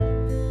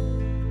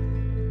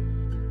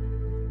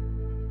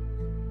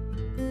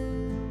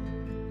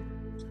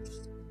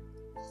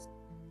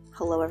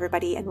Hello,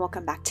 everybody, and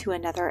welcome back to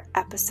another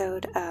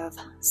episode of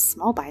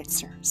Small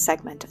Bites, or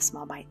segment of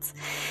Small Bites.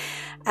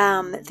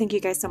 Thank you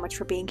guys so much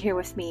for being here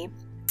with me.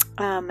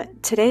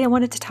 Today I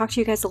wanted to talk to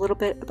you guys a little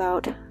bit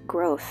about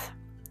growth.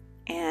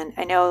 And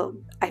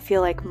I feel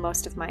like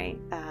most of my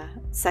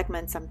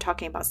segments I'm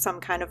talking about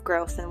some kind of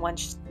growth in one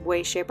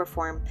way, shape, or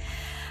form.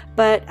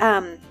 But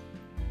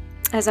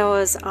as I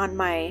was on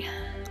my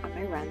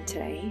run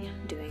today,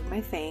 doing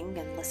my thing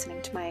and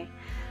listening to my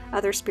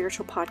other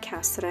spiritual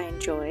podcasts that I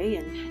enjoy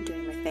and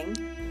doing my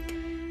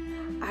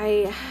thing,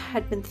 I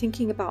had been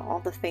thinking about all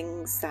the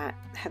things that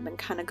have been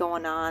kind of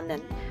going on,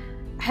 and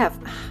I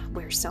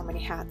wear so many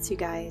hats, you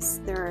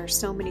guys. There are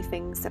so many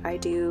things that I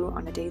do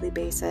on a daily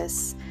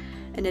basis,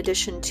 in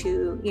addition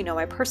to,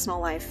 my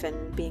personal life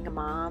and being a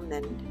mom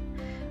and,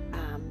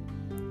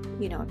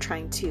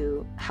 trying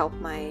to help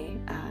my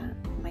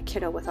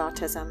kiddo with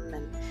autism,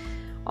 and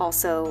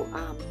also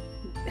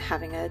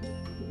having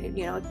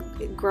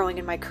growing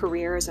in my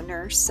career as a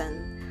nurse,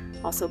 and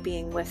also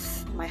being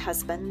with my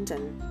husband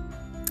and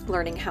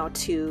learning how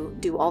to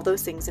do all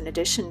those things in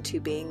addition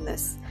to being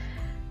this,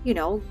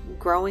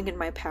 growing in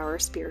my power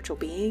spiritual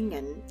being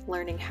and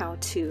learning how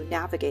to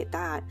navigate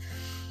that.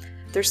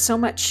 There's so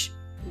much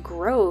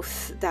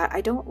growth that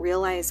I don't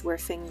realize where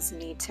things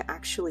need to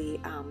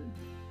actually,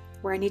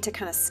 where I need to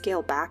kind of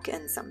scale back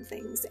in some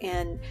things.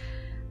 And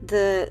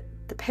the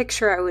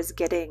picture I was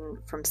getting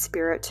from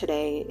Spirit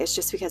today is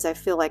just because I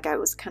feel like I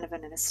was kind of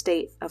in a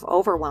state of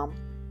overwhelm,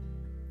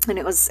 and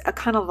it was a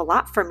kind of a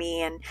lot for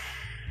me. And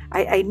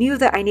I knew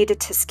that I needed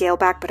to scale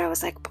back, but I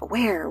was like, but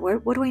where?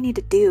 What do I need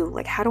to do?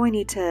 Like, how do I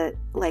need to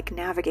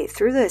navigate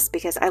through this?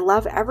 Because I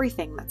love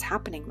everything that's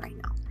happening right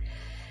now.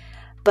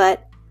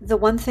 But the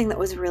one thing that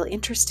was really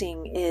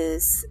interesting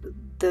is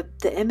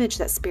the image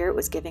that Spirit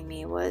was giving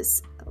me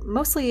was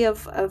mostly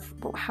of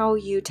how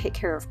you take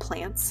care of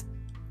plants.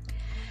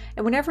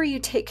 And whenever you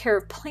take care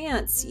of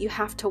plants, you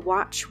have to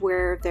watch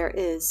where there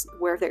is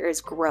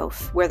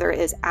growth, where there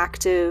is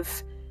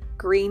active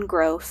green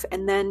growth,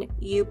 and then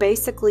you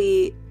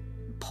basically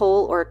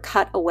pull or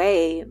cut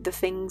away the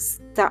things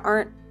that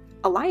aren't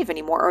alive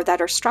anymore, or that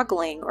are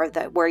struggling, or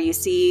that where you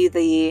see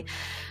the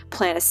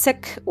plant is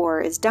sick or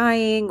is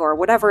dying or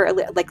whatever,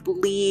 like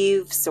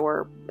leaves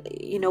or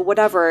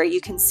whatever.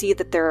 You can see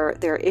that there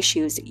are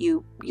issues.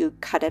 You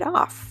cut it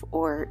off,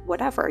 or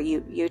whatever.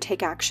 You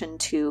take action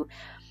to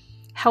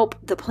help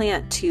the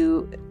plant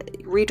to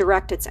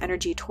redirect its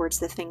energy towards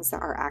the things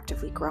that are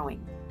actively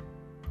growing.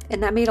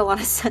 And that made a lot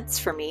of sense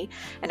for me,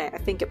 and I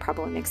think it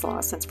probably makes a lot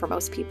of sense for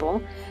most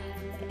people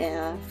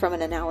from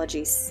an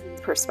analogy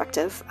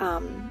perspective.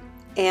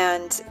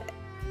 And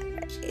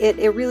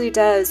it really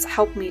does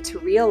help me to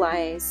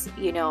realize,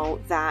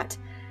 that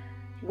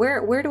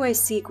where do I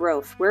see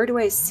growth? Where do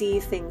I see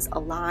things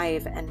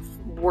alive and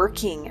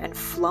working and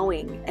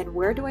flowing? And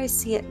where do I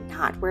see it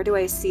not? Where do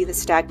I see the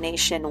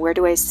stagnation? Where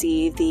do I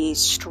see the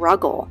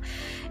struggle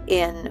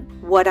in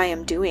what I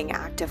am doing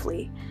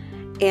actively?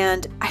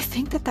 And I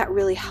think that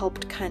really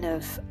helped kind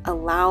of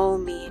allow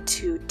me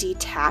to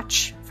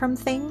detach from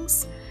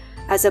things,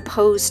 as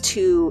opposed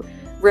to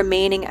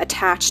remaining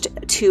attached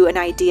to an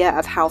idea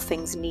of how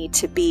things need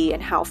to be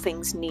and how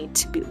things need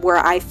to be, where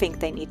I think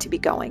they need to be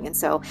going. And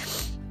so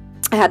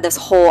I had this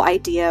whole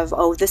idea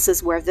of, this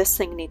is where this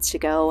thing needs to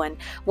go, and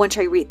once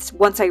I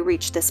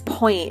reach this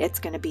point,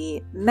 it's going to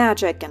be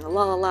magic and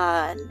la la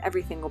la, and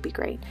everything will be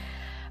great.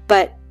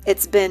 But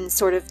it's been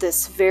sort of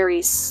this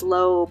very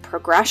slow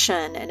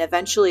progression, and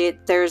eventually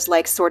there's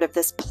sort of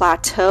this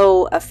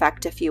plateau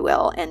effect, if you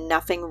will, and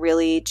nothing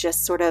really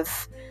just sort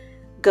of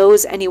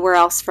goes anywhere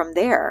else from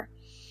there.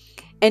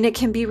 And it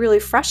can be really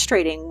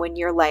frustrating when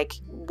you're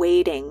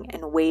waiting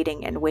and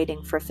waiting and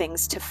waiting for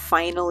things to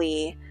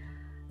finally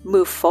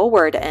move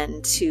forward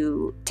and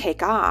to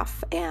take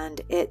off,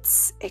 and it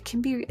can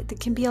be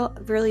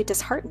really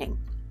disheartening.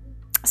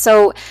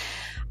 So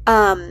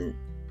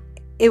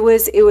it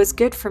was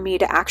good for me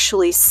to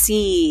actually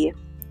see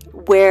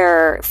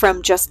where,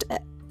 from just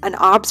an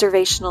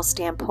observational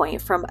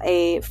standpoint, from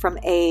a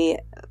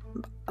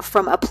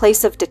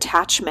place of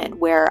detachment,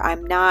 where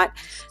I'm not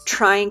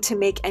trying to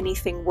make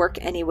anything work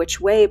any which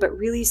way, but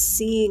really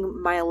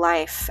seeing my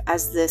life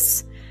as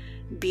this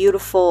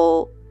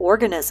beautiful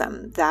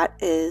organism that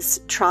is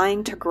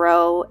trying to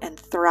grow and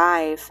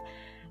thrive.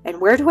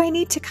 And where do I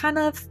need to kind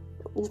of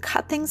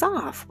cut things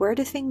off? Where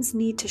do things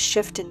need to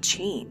shift and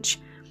change?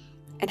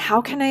 And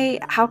how can I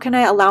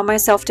allow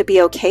myself to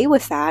be okay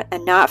with that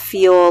and not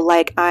feel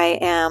like I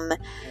am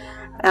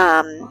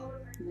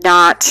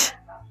not,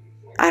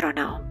 I don't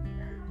know,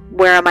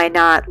 where am I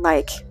not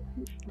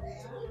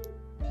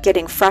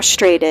getting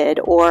frustrated,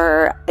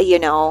 or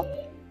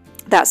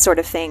that sort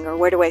of thing? Or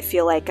where do I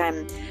feel like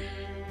I'm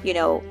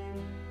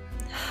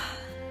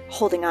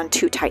holding on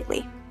too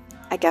tightly,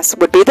 I guess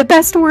would be the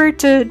best word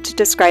to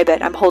describe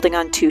it. I'm holding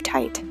on too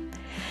tight.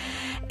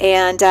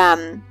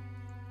 And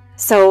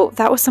so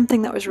that was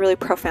something that was really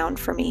profound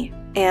for me.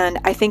 And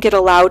I think it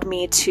allowed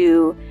me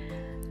to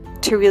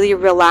really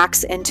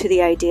relax into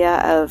the idea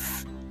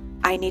of,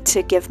 I need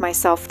to give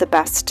myself the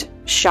best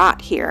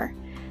shot here.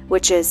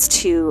 which is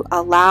to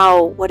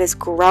allow what is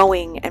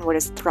growing and what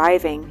is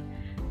thriving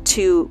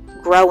to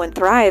grow and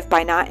thrive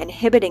by not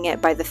inhibiting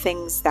it by the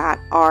things that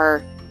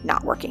are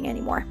not working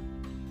anymore.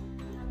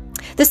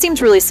 This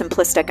seems really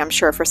simplistic, I'm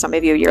sure, for some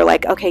of you. You're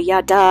like, okay, yeah,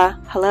 duh,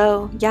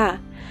 hello, yeah.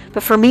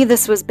 But for me,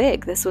 this was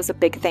big. This was a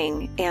big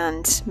thing.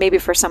 And maybe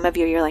for some of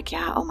you, you're like,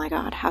 yeah, oh my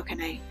God, how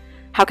can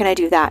I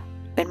do that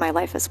in my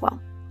life as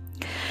well?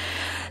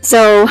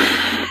 So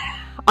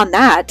on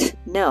that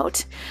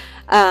note,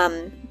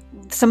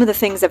 some of the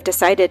things I've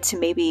decided to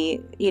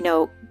maybe,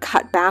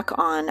 cut back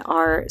on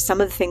are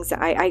some of the things that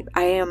I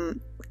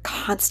am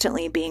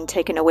constantly being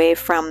taken away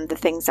from the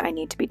things that I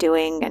need to be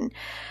doing. And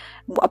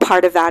a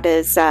part of that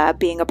is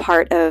being a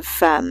part of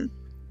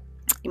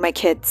my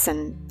kids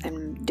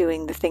and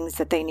doing the things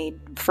that they need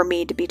for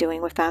me to be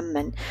doing with them.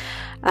 And,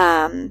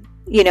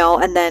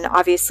 and then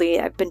obviously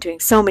I've been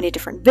doing so many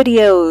different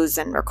videos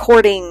and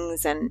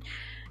recordings, and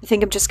I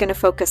think I'm just going to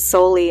focus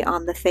solely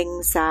on the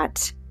things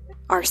that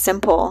are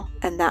simple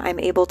and that I'm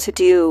able to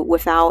do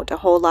without a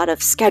whole lot of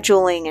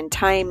scheduling and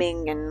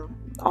timing and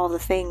all the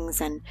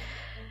things, and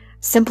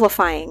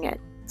simplifying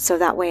it so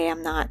that way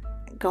I'm not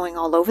going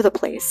all over the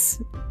place,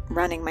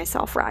 running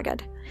myself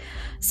ragged.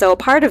 So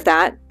part of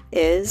that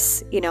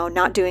is,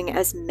 not doing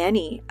as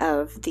many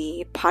of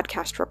the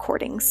podcast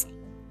recordings.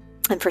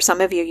 And for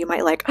some of you, you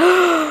might like,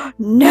 oh,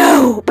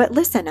 no, but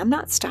listen, I'm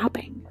not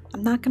stopping.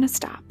 I'm not going to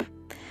stop.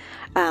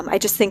 I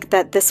just think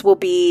that this will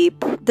be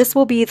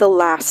the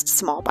last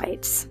Small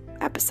Bites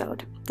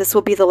episode. This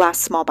will be the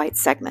last Small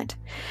Bites segment.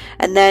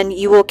 And then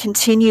you will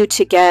continue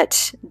to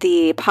get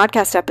the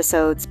podcast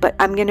episodes, but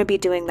I'm going to be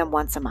doing them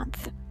once a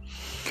month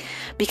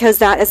because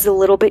that is a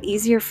little bit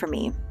easier for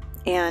me.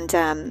 And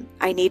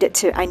I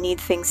need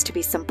things to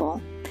be simple.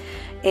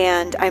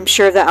 And I'm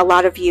sure that a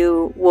lot of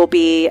you will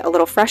be a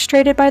little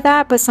frustrated by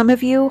that, but some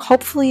of you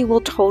hopefully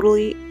will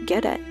totally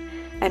get it.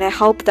 And I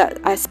hope that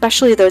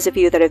especially those of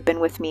you that have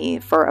been with me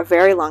for a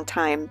very long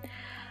time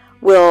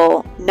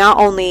will not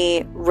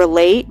only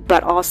relate,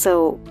 but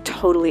also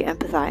totally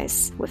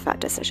empathize with that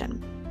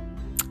decision.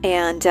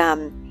 And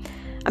I'm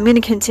going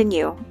to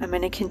continue. I'm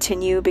going to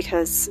continue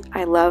because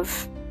I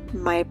love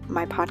my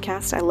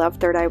podcast. I love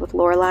Third Eye with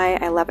Lorelei.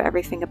 I love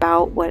everything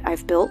about what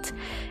I've built.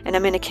 And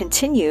I'm going to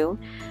continue,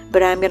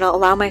 but I'm going to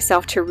allow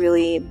myself to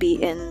really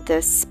be in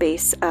this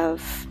space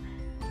of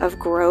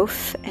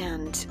growth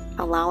and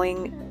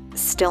allowing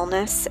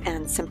stillness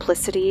and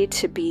simplicity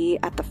to be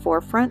at the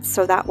forefront,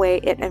 so that way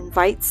it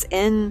invites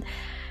in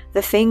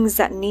the things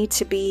that need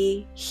to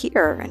be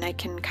here, and I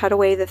can cut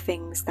away the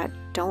things that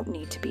don't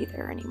need to be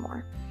there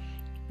anymore.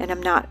 And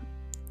I'm not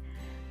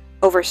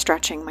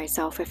overstretching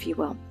myself, if you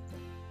will.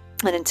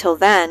 And until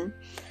then,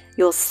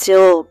 you'll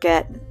still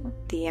get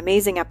the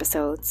amazing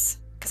episodes,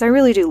 because I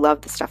really do love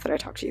the stuff that I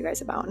talk to you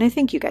guys about, and I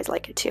think you guys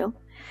like it too.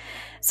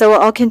 So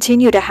I'll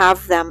continue to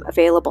have them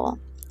available.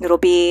 It'll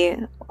be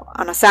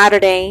on a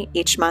Saturday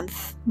each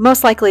month.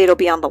 Most likely it'll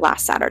be on the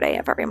last Saturday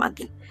of every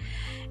month.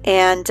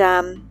 And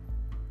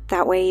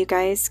that way you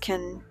guys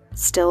can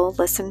still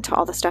listen to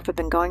all the stuff I've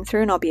been going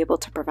through, and I'll be able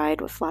to provide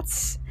with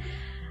lots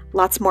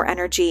more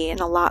energy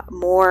and a lot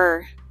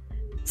more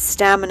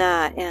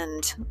stamina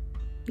and,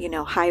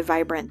 high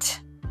vibrant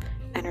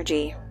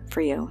energy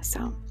for you.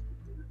 So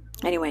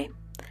anyway,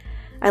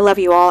 I love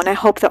you all, and I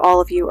hope that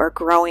all of you are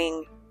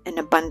growing in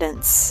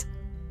abundance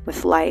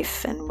with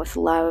life and with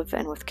love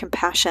and with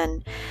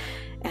compassion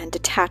and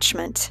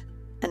detachment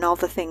and all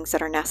the things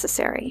that are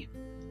necessary.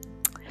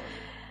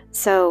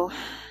 So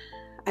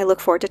I look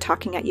forward to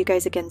talking at you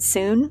guys again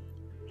soon.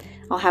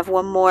 I'll have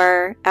one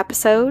more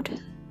episode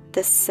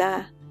this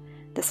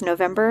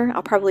November.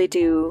 I'll probably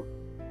do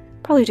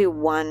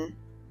one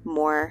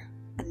more,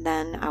 and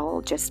then I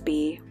will just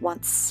be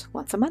once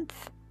a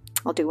month.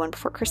 I'll do one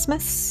before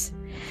Christmas,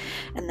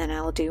 and then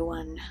I'll do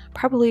one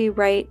probably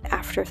right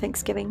after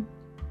Thanksgiving.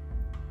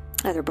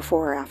 Either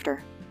before or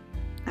after.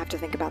 I have to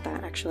think about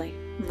that, actually.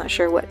 I'm not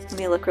sure what. Let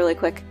me look really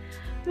quick.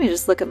 Let me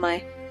just look at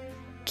my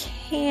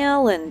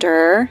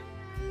calendar,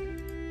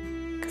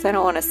 because I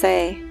don't want to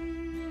say.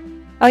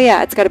 Oh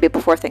yeah, it's got to be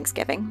before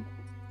Thanksgiving,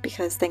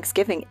 because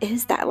Thanksgiving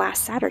is that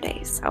last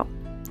Saturday. So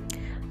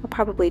I'll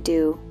probably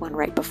do one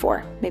right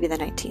before, maybe the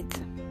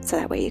 19th. So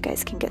that way you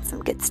guys can get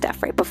some good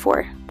stuff right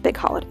before the big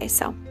holiday.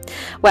 So,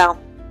 well,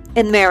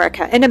 in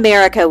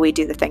America we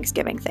do the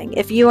Thanksgiving thing.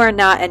 If you are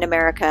not in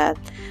America,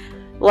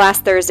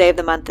 last Thursday of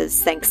the month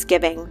is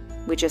Thanksgiving.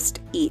 We just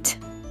eat.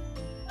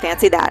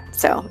 Fancy that.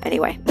 So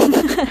anyway,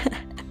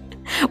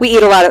 we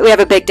eat a lot. We have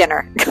a big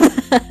dinner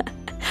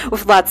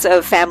with lots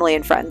of family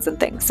and friends and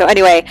things. So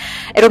anyway,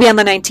 it'll be on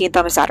the 19th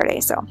on a Saturday.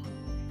 So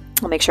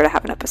I'll make sure to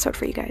have an episode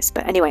for you guys.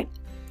 But anyway,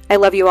 I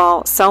love you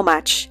all so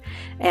much,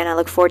 and I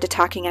look forward to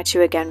talking at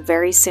you again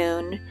very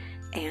soon.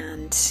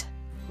 And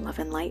love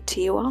and light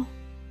to you all.